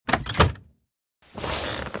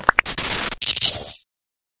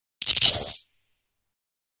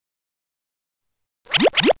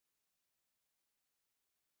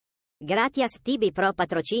Gratias tibi pro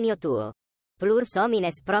patrocinio tuo. Plurs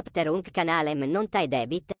homines propter unc canalem non tae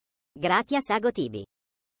debit. Gratias ago tibi.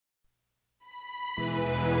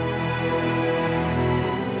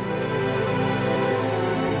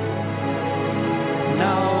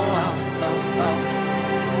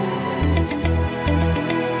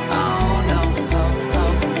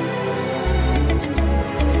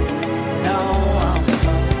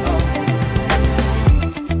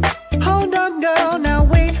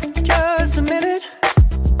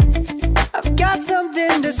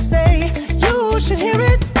 Something to say, you should hear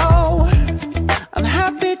it. Oh, I'm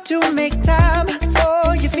happy to make time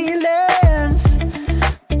for your feelings,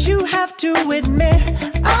 but you have to admit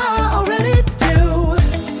I already do.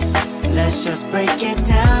 Let's just break it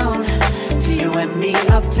down to you and me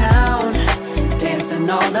uptown, dancing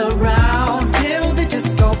all around till the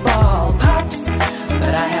disco ball pops.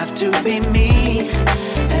 But I have to be me,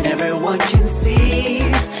 and everyone can see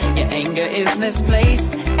your anger is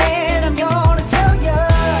misplaced. And I'm gonna tell ya,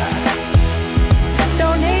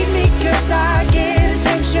 don't hate me 'cause I get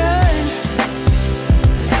attention.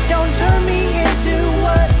 Don't turn me into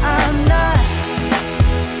what I'm not.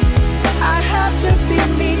 I have to be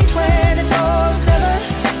me 24/7,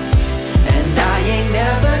 and I ain't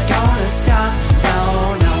never gonna stop.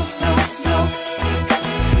 No, no, no, no.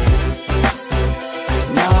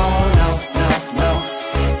 No, no, no, no.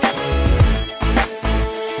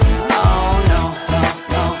 Oh, no, no,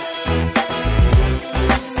 no.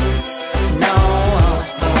 No, oh,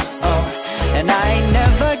 oh, oh. And I ain't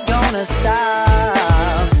never gonna stop.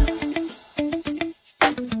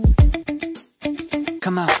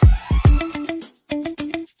 Come on.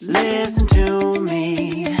 Listen to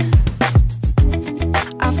me.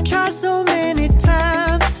 I've tried so many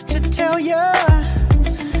times to tell you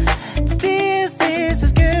this is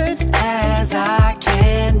as good as I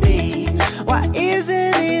can be. Why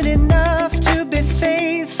isn't it enough to be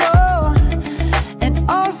faithful and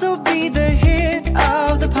also be the hit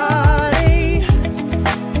of the party?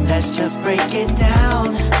 Let's just break it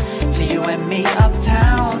down to you and me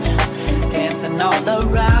uptown, dancing all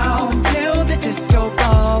around till the disco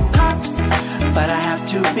ball pops. But I have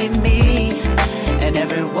to be me, and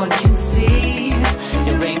everyone can see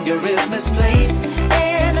your anger is misplaced.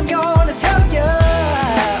 And I'm gonna tell you,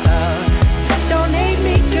 don't hate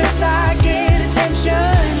me 'cause I get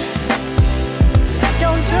attention.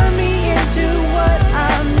 Don't turn me into what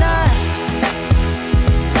I'm not.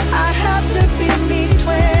 I have to be me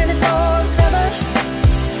 24/7,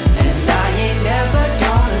 and I ain't never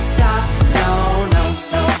gonna stop. No, no,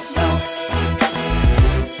 no, no.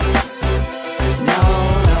 No,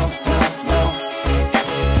 no, no, no.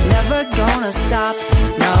 Never gonna stop.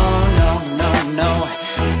 No, no, no, no.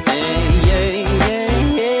 Yeah, yeah, yeah,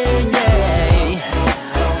 yeah, yeah.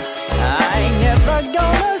 I ain't never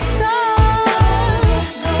gonna stop.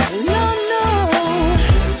 No, no.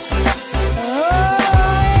 Oh,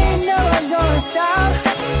 I ain't never gonna stop.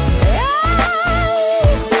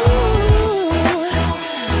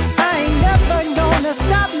 I ain't never gonna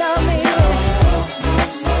stop now, baby.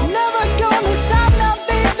 Never gonna stop now,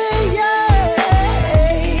 baby. Yeah,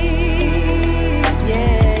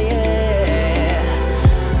 yeah, yeah.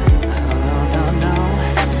 No, no, no.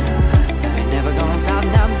 Never gonna stop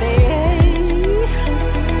now, baby.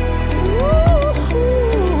 Ooh.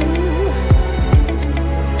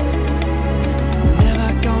 Never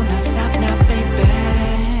gonna stop now, baby.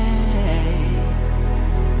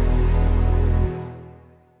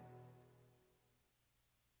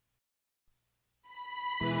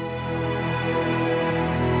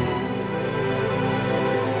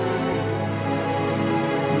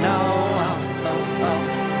 No, oh, oh, oh.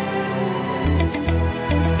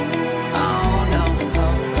 Oh, no,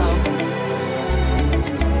 oh, oh.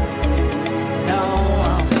 No,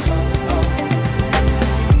 oh, oh, oh.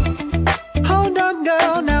 Hold on,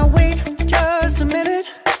 girl, now wait just a minute.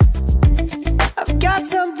 I've got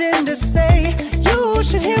something to say, you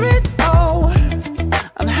should hear it. Oh,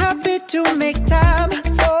 I'm happy to make time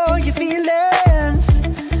for your feelings,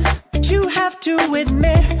 but you have to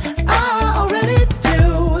admit I already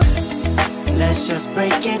do. Let's just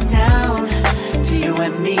break it down to you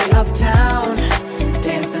and me uptown,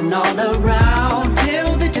 dancing all around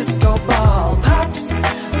till the disco ball pops.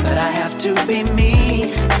 But I have to be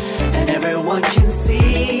me, and everyone can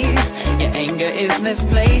see your anger is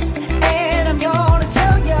misplaced. And I'm gonna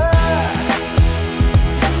tell you,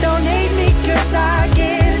 don't hate me 'cause I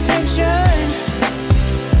get attention.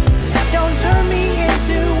 Don't turn me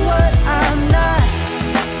into what I'm not.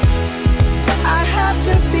 I have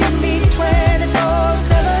to be me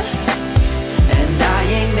 24/7, and I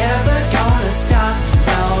ain't never gonna stop.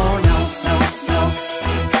 No, no, no, no.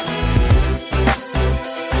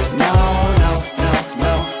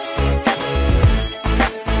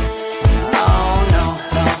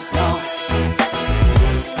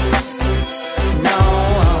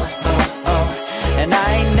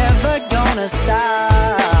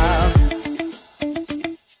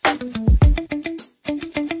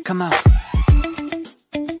 Come on,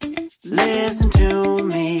 listen to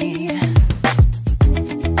me.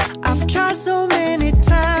 I've tried so many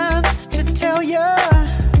times to tell you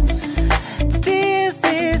this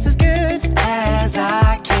is as good as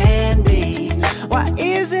I can be. Why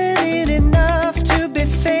isn't it enough to be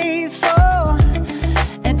faithful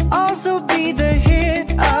and also be the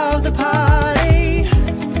hit of the party?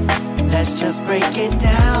 Let's just break it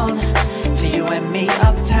down to you and me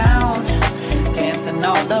uptown, dancing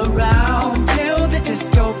all around till the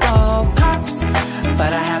disco ball pops.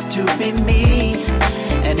 But I have to be me,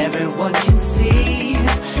 and everyone can see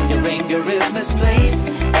your anger is misplaced.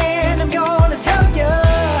 And I'm gonna tell you,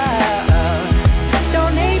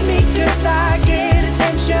 don't hate me 'cause I get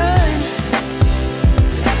attention.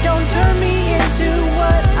 Don't turn me into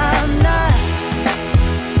what I'm not.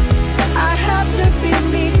 I have to be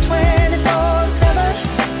me 24/7,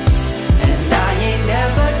 and I ain't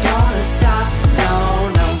never gonna stop. No,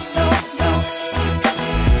 no, no, no.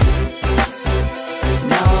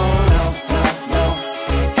 No, no, no, no.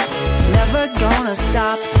 Never gonna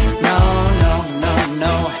stop. No, no, no,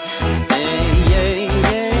 no. Yeah, yeah,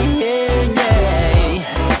 yeah, yeah, yeah.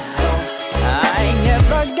 I ain't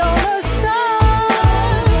never gonna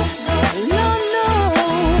stop. No, no.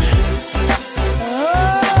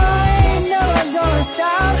 Oh, I ain't never gonna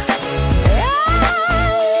stop.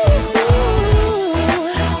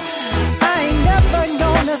 I ain't never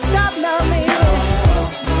gonna stop now, baby.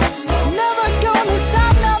 Never gonna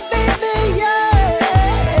stop now, baby. Yeah,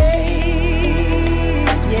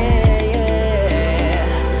 yeah, yeah.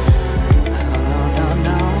 Oh, no, no,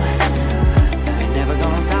 no. I ain't never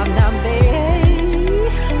gonna stop now, baby.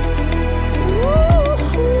 Ooh.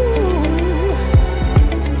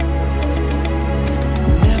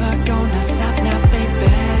 Never gonna stop now, baby.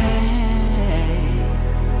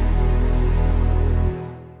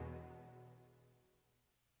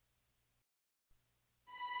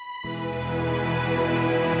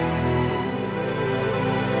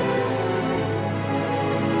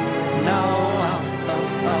 No, oh, oh,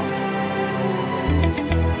 oh.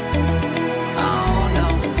 Oh, no,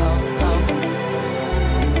 oh, oh.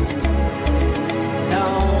 No,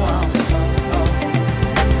 oh, oh, oh.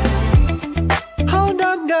 Hold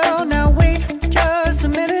on, girl, now wait just a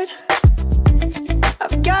minute.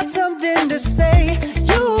 I've got something to say,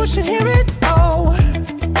 you should hear it. Oh,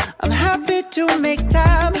 I'm happy to make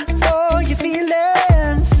time for your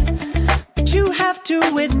feelings, but you have to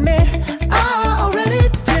admit I already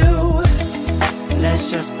do. Let's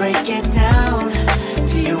just break it down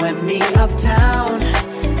to you and me uptown,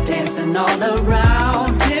 dancing all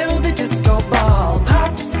around till the disco ball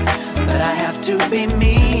pops. But I have to be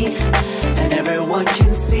me, and everyone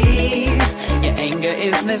can see your anger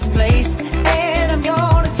is misplaced. And I'm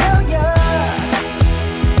gonna tell you,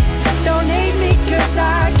 don't hate me 'cause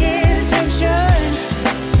I get attention.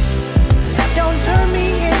 Don't turn me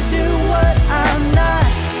into what I'm not.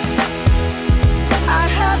 I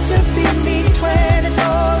have to be me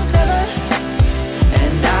 24/7,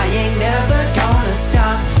 and I ain't never gonna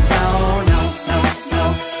stop. No, no, no, no.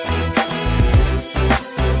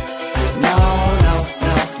 No, no,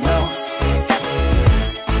 no, no.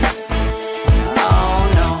 Oh,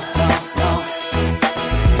 no, no, no.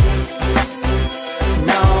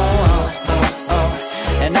 No, oh, oh, oh.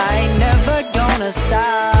 And I ain't never gonna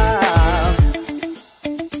stop.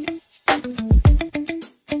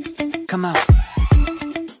 Come on,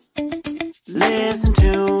 listen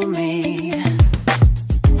to me.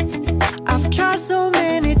 I've tried so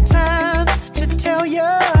many times to tell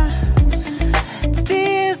you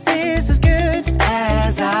this is as good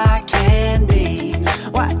as I can be.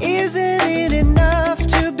 Why isn't it enough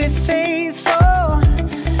to be faithful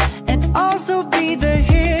and also be the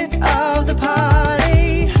hit of the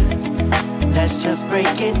party? Let's just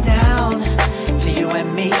break it down to you and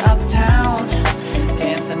me uptown,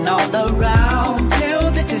 dancing all around till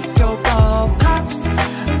the disco ball pops.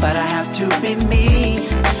 But I have to be me,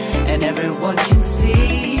 and everyone can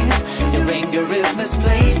see your anger is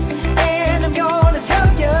misplaced. And I'm gonna tell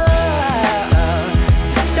you,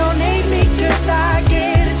 don't hate me 'cause I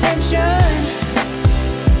get attention.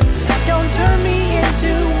 Don't turn me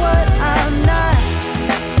into what I'm not.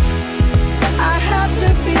 I have to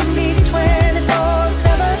be me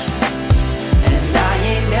 24/7, and I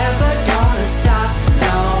ain't never gonna stop.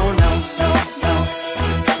 No, no, no, no.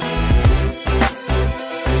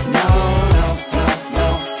 No, no, no, no.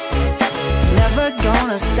 Never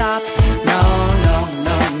gonna stop. No, no,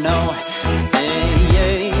 no, no. Yeah,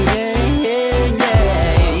 yeah, yeah, yeah, yeah.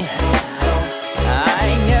 I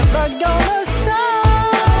ain't never gonna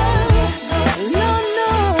stop. No,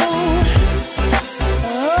 no.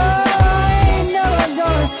 Oh, I ain't never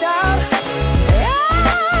gonna stop.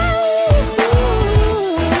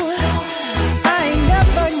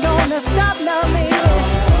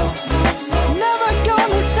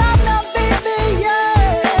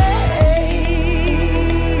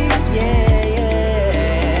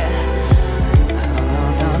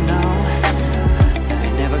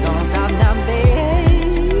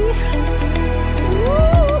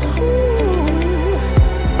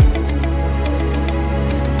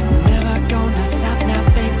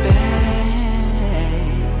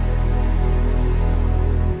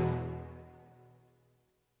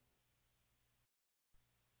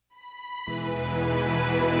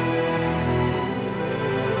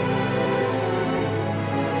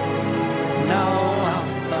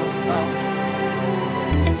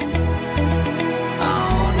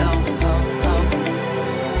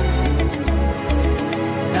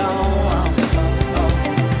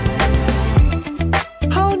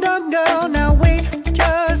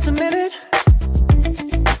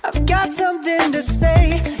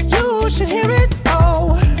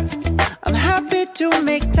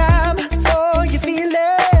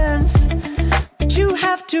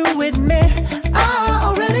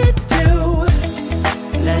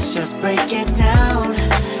 just break it down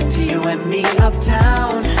to you and me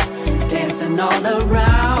uptown, dancing all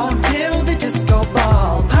around till the disco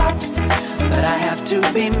ball pops. But I have to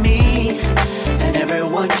be me, and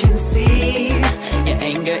everyone can see your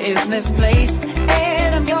anger is misplaced.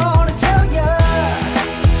 And I'm gonna tell ya,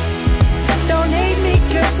 don't hate me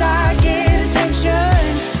 'cause I get attention.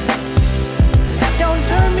 Don't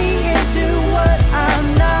turn me into what I'm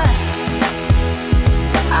not.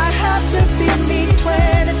 I have to be me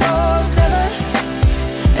 24/7,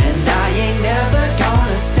 and I ain't never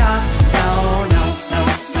gonna stop. No, no, no,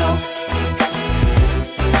 no.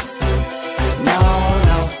 No,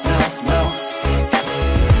 no, no, no.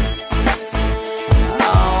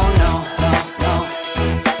 Oh, no, no, no.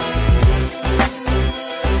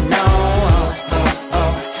 No, oh, oh,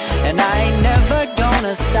 oh. And I ain't never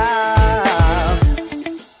gonna stop.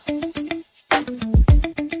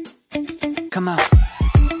 Come on.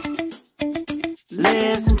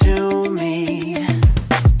 Listen to me.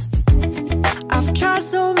 I've tried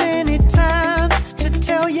so many times to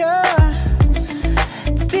tell you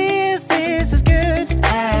this is as good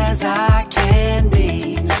as I can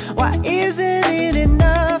be. Why isn't it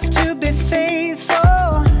enough to be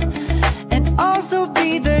faithful and also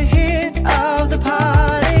be the hit of the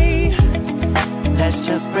party? Let's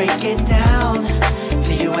just break it down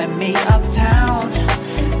to you and me uptown,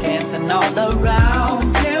 dancing all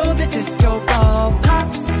around till the disco ball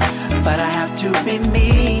pops. But I have to be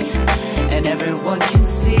me, and everyone can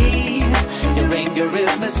see your anger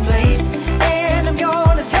is misplaced. And I'm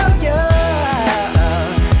gonna tell you,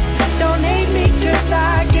 don't hate me 'cause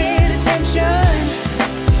I get attention.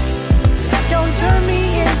 Don't turn me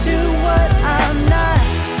into what I'm not.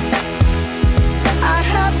 I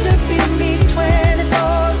have to be me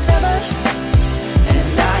 24/7,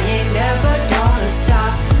 and I ain't never gonna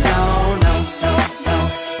stop. No, no, no, no.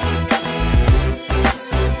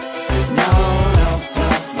 No, no, no,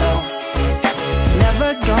 no. Never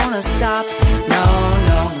gonna stop. No,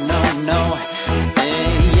 no, no, no. Yeah,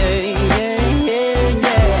 yeah, yeah, yeah,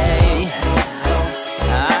 yeah.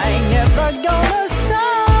 I ain't never gonna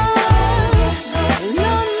stop.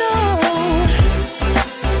 No, no.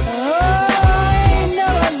 Oh, I ain't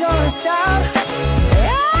never gonna stop.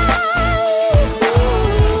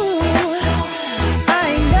 I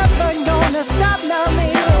ain't never gonna stop now,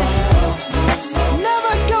 baby.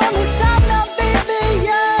 Never gonna stop now, baby.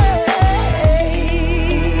 Yeah,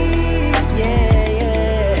 yeah,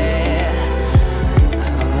 yeah.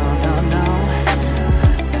 No, no, no.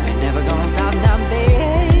 Never gonna stop now, baby.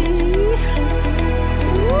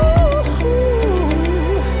 Ooh.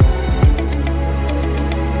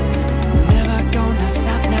 Never gonna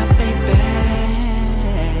stop now, baby.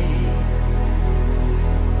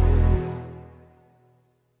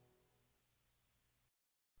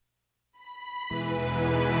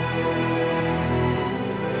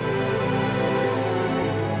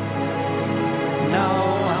 No,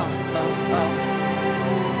 oh, oh, oh.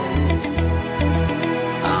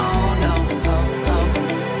 Oh, no, oh, oh.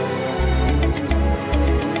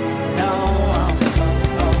 No, oh, oh,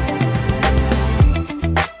 oh.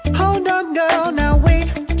 Hold on, girl, now wait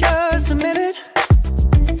just a minute.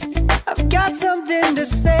 I've got something to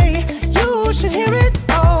say, you should hear it.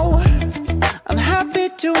 Oh, I'm happy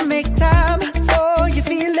to make time for your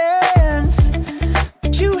feelings,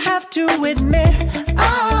 but you have to admit I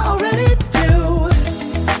already do.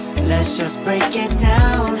 Let's just break it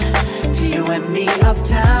down to you and me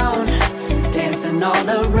uptown, dancing all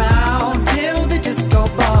around till the disco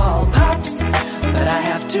ball pops. But I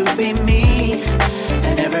have to be me,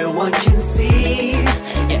 and everyone can see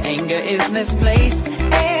your anger is misplaced.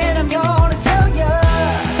 And I'm gonna tell you,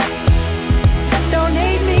 don't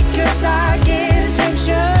hate me 'cause I get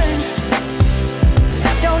attention.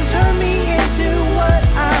 Don't turn me into what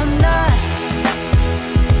I'm not.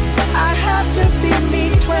 I have to be me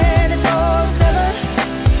 24/7,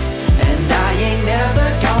 and I ain't never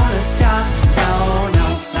gonna stop. No, no,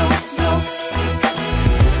 no, no.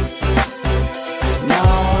 No,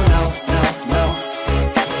 no, no, no.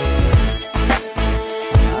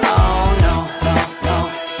 Oh, no, no, no.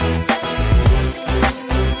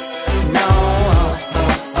 No, oh,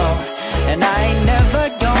 oh, oh. And I ain't never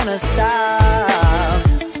gonna stop.